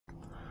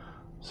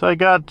So I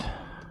got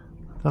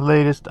the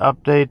latest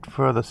update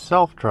for the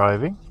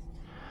self-driving.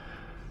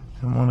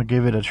 I want to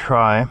give it a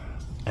try,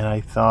 and I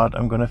thought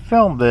I'm going to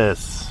film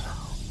this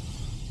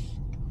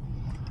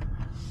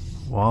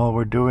while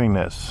we're doing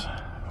this.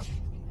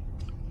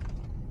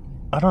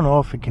 I don't know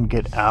if it can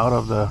get out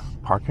of the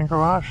parking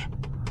garage.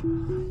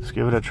 Let's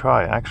give it a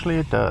try. Actually,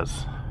 it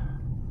does.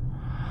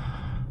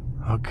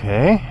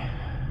 Okay.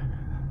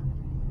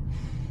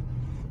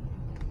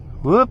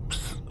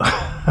 Whoops.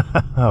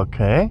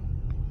 Okay.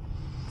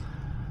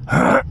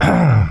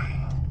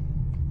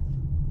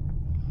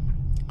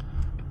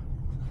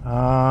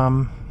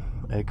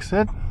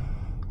 Exit.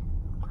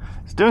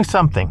 It's doing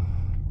something.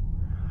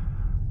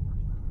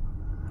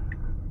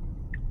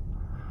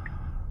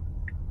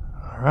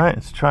 Alright,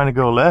 it's trying to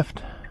go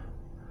left.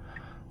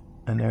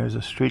 And there's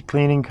a street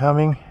cleaning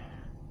coming.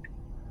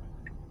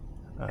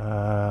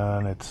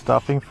 And it's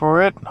stopping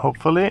for it,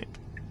 hopefully.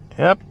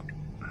 Yep.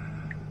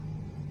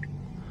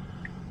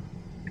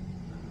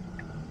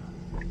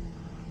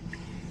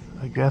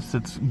 I guess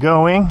it's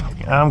going.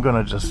 I'm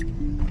gonna just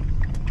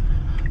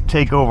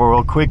take over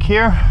real quick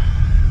here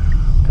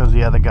because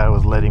the other guy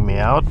was letting me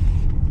out.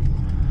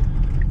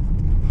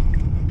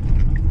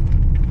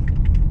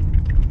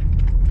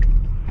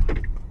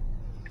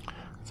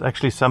 It's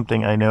actually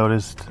something I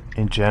noticed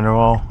in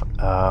general.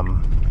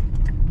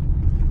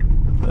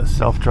 The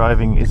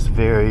self-driving is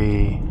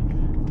very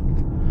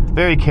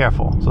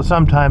careful. So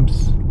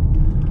sometimes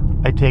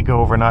I take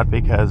over not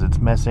because it's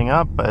messing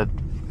up, but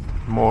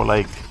more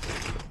like,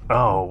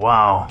 oh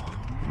wow,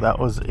 that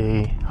was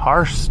a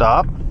harsh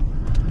stop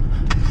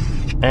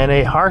and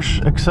a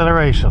harsh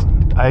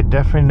acceleration. I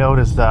definitely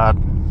noticed that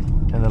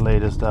in the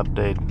latest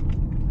update.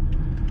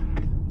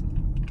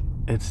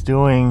 It's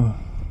doing,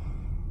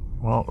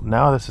 well,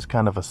 now this is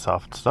kind of a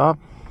soft stop,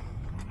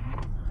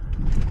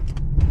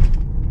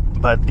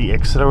 but the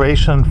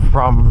acceleration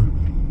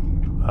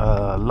from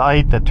a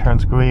light that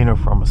turns green or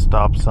from a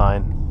stop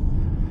sign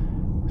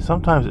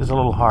sometimes is a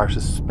little harsh,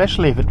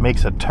 especially if it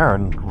makes a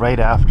turn right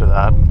after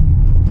that.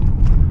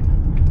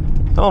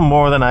 It's a little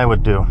more than I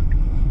would do.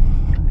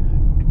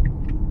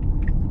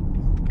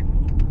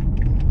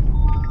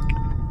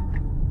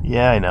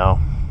 Yeah, I know.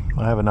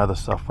 I have another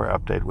software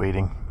update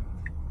waiting.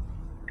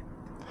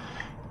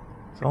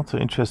 It's also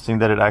interesting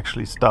that it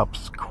actually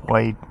stops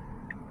quite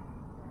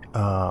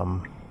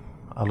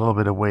a little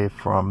bit away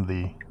from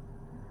the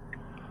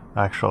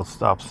actual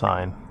stop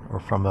sign or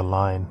from the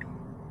line.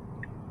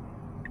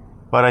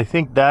 But I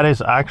think that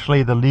is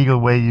actually the legal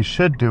way you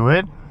should do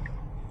it.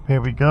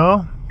 Here we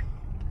go.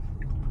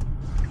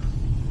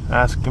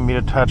 Asking me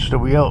to touch the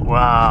wheel.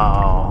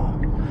 Wow.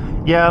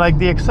 Yeah, like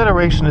the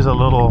acceleration is a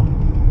little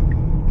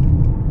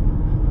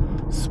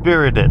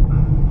spirited.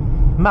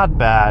 Not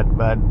bad,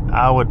 but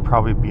I would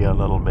probably be a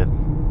little bit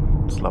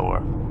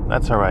slower.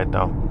 That's alright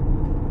though.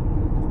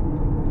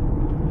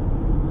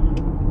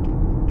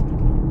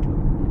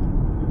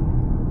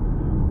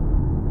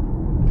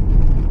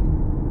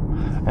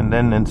 And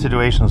then in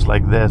situations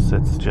like this,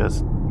 it's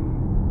just,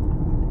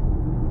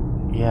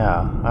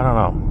 yeah, I don't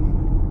know,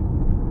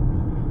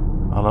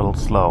 a little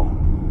slow.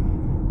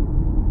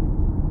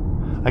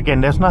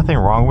 Again, there's nothing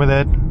wrong with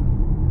it.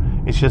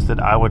 It's just that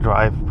I would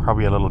drive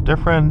probably a little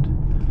different,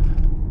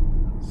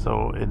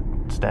 so it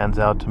stands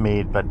out to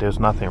me, but there's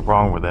nothing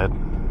wrong with it.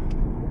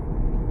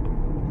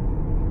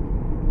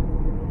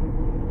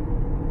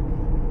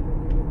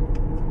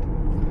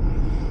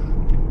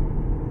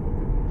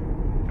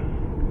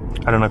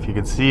 I don't know if you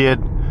can see it.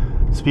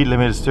 Speed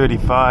limit is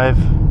 35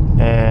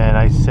 and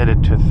I set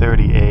it to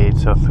 38,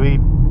 so three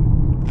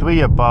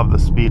above the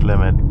speed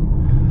limit.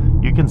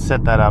 You can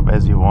set that up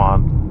as you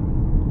want.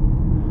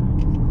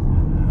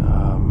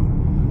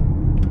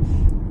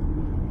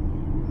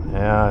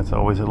 Yeah, it's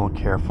always a little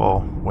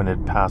careful when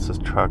it passes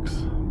trucks.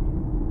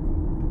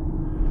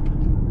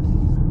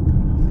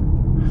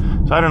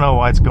 So I don't know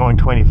why it's going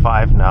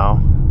 25 now.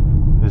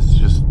 There's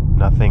just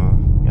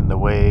nothing in the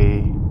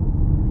way.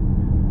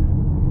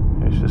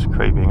 It's just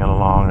creeping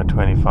along at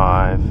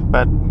 25,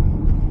 but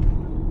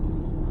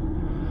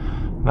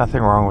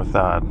nothing wrong with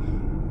that.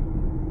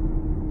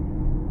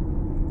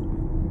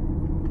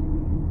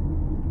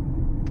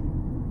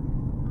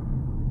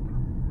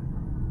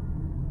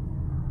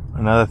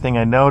 Another thing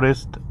I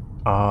noticed,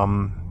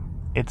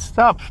 it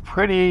stops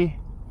pretty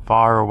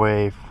far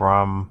away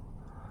from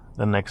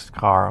the next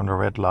car on the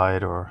red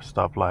light or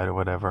stoplight or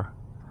whatever.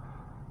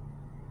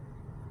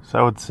 So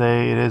I would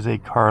say it is a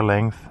car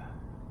length.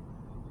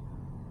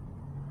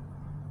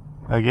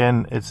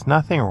 Again, it's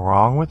nothing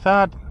wrong with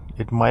that.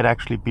 It might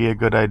actually be a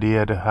good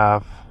idea to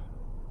have...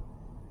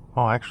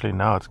 Oh, actually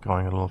now it's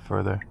going a little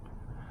further.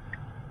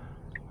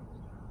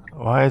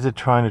 Why is it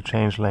trying to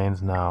change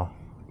lanes now?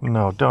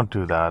 No, don't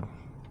do that.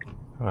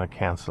 I'm going to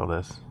cancel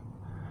this.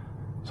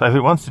 So if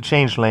it wants to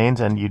change lanes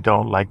and you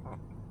don't like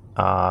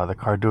the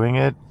car doing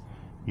it,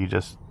 you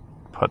just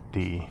put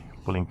the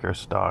blinker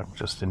stock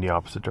just in the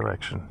opposite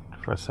direction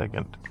for a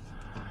second.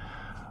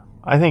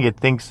 I think it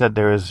thinks that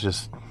there is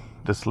just...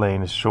 this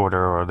lane is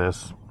shorter or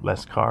there's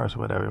less cars,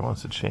 whatever it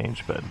wants to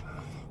change, but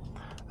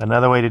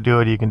Another way to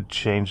do it, you can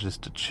change this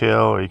to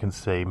chill, or you can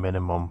say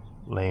minimum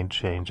lane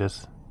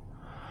changes.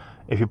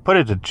 If you put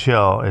it to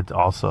chill, it's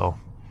also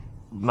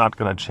not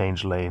going to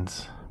change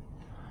lanes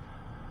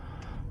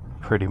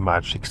pretty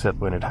much, except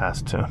when it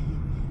has to.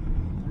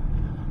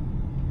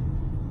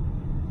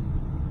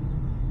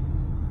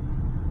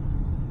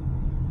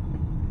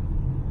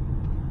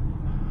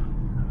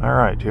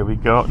 Alright, here we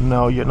go.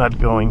 No, you're not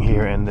going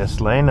here in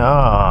this lane.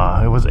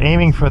 I was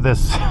aiming for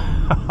this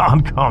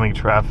oncoming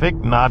traffic.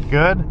 Not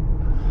good.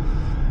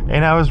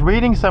 And I was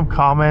reading some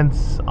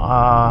comments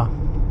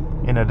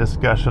in a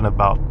discussion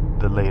about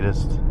the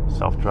latest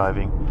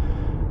self-driving,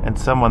 and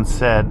someone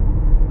said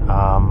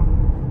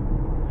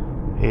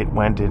it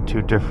went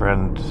into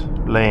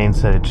different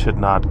lanes, that it should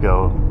not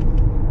go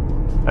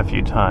a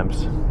few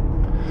times.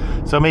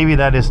 So maybe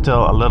that is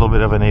still a little bit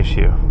of an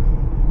issue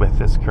with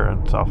this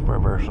current software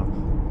version.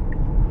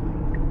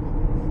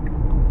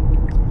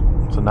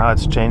 So now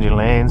it's changing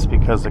lanes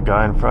because the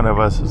guy in front of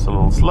us is a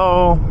little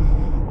slow.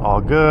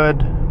 All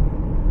good.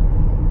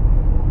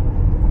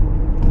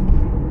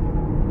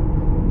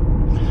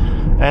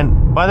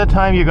 And by the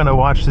time you're going to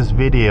watch this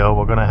video,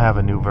 we're going to have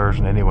a new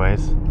version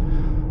anyways.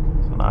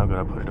 So now I'm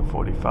going to put it to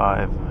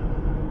 45.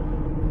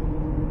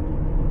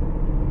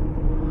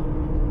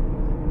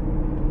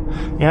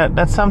 Yeah,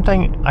 that's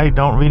something I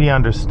don't really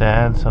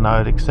understand. So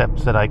now it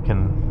accepts that I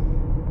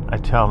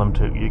tell them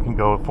you can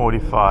go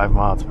 45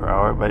 miles per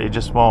hour, but it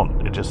just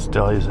won't. It just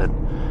still is it.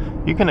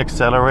 You can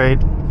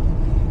accelerate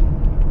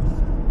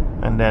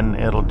and then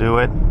it'll do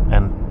it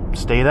and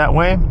stay that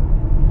way.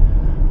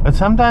 But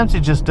sometimes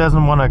it just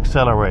doesn't want to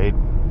accelerate,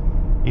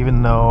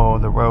 even though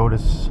the road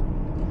is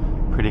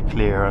pretty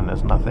clear and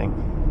there's nothing.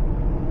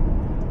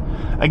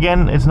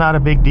 Again, it's not a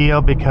big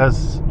deal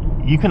because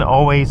you can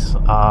always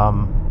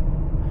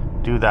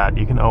do that.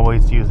 You can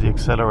always use the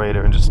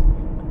accelerator and just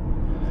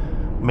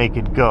make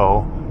it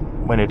go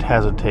when it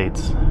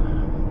hesitates.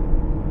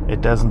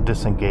 It doesn't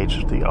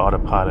disengage the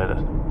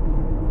autopilot.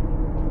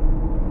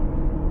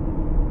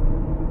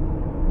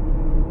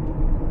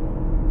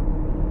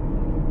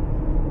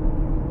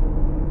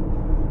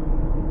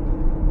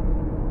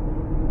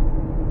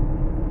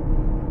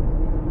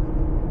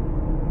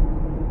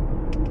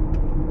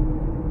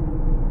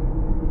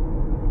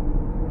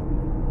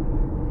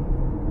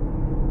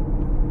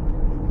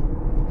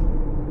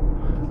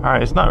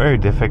 Alright, it's not very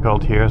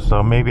difficult here,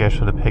 so maybe I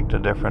should have picked a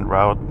different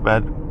route,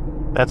 but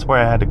that's where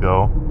I had to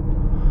go.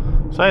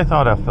 So I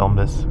thought I'd film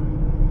this.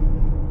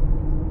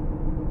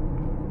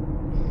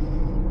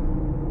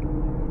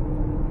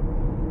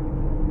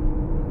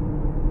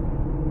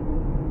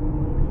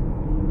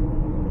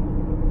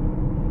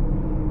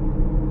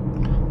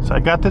 So I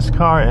got this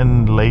car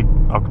in late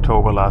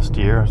October last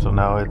year, so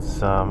now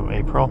it's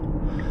April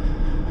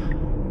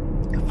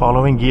the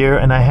following year,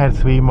 and I had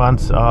 3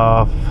 months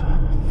of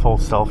full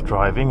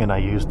self-driving and I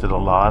used it a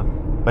lot,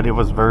 but it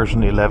was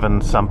version 11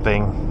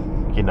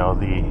 something, you know,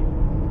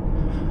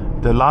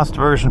 the last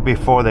version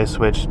before they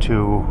switched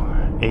to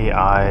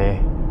AI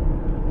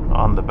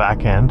on the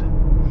back end,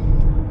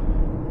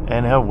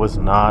 and it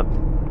wasn't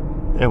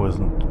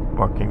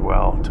working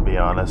well, to be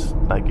honest.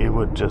 Like it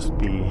would just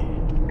be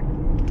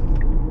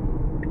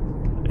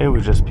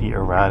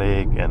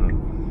erratic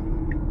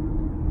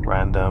and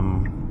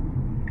random,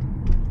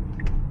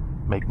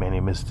 make many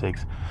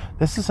mistakes.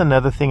 This is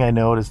another thing I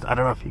noticed. I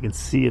don't know if you can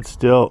see it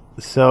still.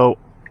 So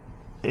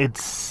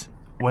it's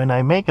when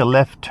I make a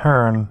left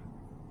turn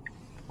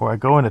or I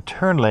go in a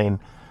turn lane,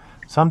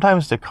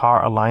 sometimes the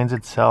car aligns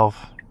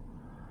itself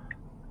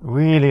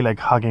really like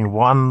hugging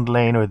one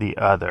lane or the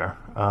other.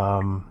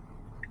 And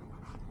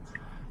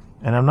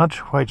I'm not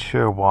quite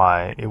sure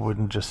why it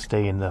wouldn't just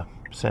stay in the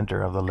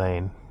center of the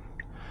lane.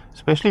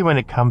 Especially when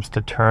it comes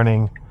to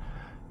turning,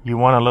 you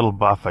want a little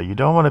buffer. You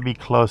don't want to be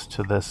close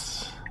to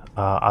this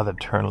other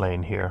turn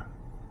lane here.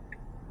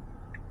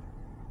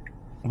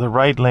 The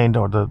right lane,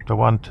 or the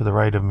one to the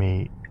right of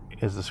me,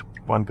 is this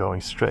one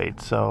going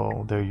straight,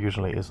 so there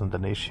usually isn't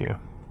an issue.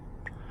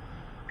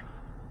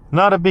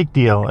 Not a big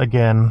deal,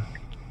 again,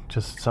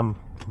 just some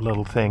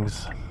little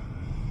things.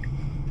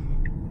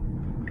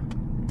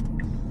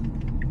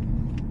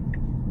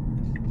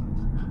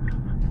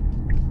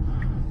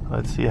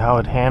 Let's see how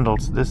it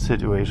handles this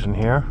situation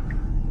here.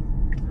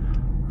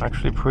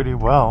 Actually pretty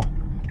well.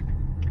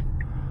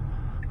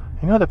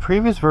 You know, the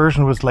previous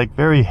version was like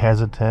very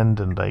hesitant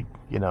and like,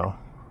 you know,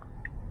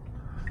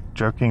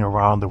 jerking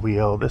around the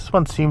wheel. This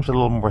one seems a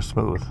little more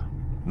smooth.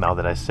 Now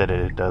that I said it,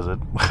 it does it.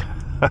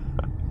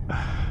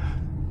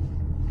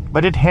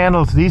 But it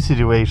handles these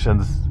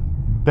situations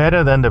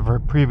better than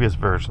the previous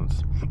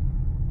versions.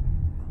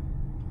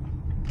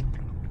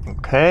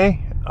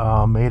 Okay,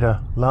 made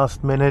a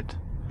last minute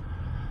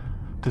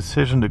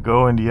decision to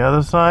go in the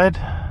other side.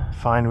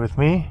 Fine with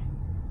me.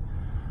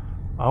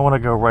 I want to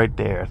go right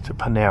there to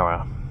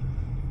Panera.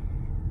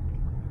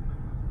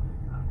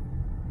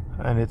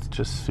 And it's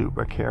just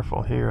super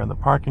careful here in the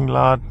parking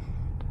lot.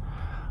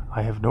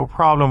 I have no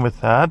problem with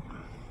that.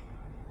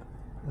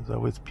 There's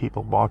always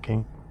people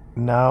walking.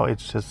 Now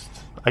it's just,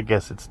 I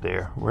guess it's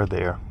there. We're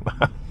there.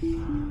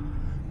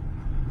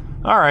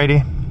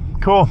 Alrighty,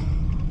 cool.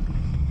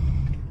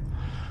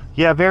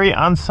 Yeah, very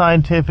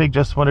unscientific.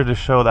 Just wanted to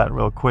show that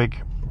real quick.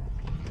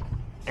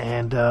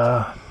 And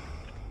that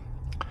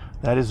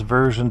is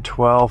version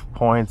 12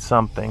 point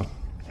something.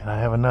 And I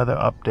have another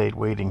update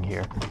waiting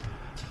here.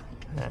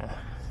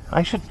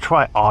 I should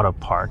try auto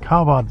park.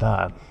 How about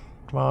that?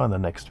 Well, in the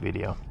next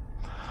video.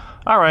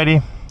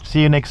 Alrighty,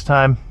 see you next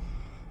time.